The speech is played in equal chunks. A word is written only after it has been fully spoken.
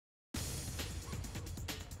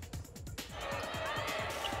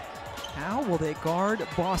How will they guard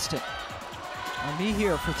Boston? On me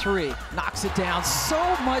here for three. Knocks it down. So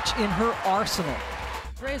much in her arsenal.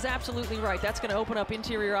 Ray is absolutely right. That's going to open up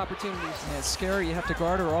interior opportunities. And it's scary. You have to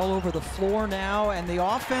guard her all over the floor now. And the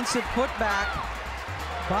offensive putback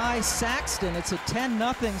by Saxton. It's a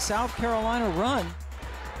 10-0 South Carolina run.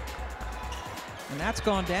 And that's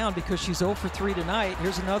gone down because she's 0 for 3 tonight.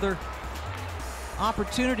 Here's another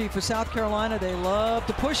opportunity for South Carolina. They love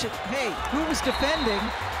to push it. Hey, who was defending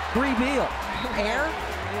Bree Beal? Air?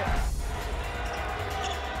 Yeah.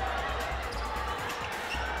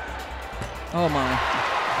 Oh my.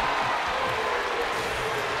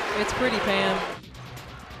 It's pretty, Pam.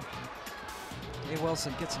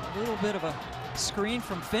 Day-Wilson gets a little bit of a screen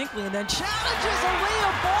from Finkley and then challenges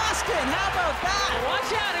Aliyah Boston. How about that?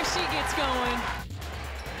 Watch out if she gets going.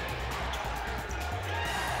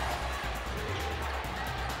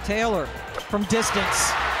 Taylor from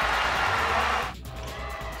distance.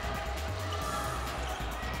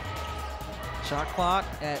 Shot clock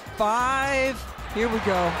at 5. Here we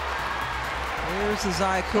go. Here's the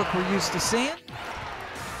Zia Cook we're used to seeing.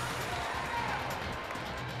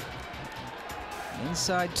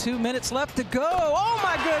 Inside 2 minutes left to go. Oh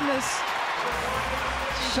my goodness!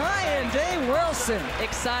 Shayeann Day-Wilson.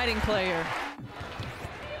 Exciting player.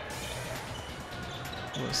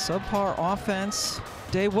 A subpar offense.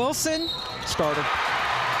 Day-Wilson, starter.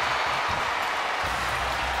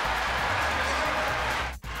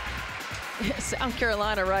 South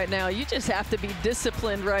Carolina right now, you just have to be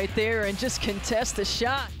disciplined right there and just contest the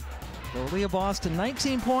shot. Aliyah Boston,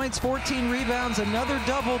 19 points, 14 rebounds, another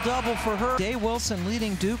double-double for her. Day-Wilson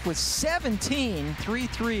leading Duke with 17 3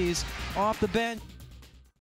 threes off the bench.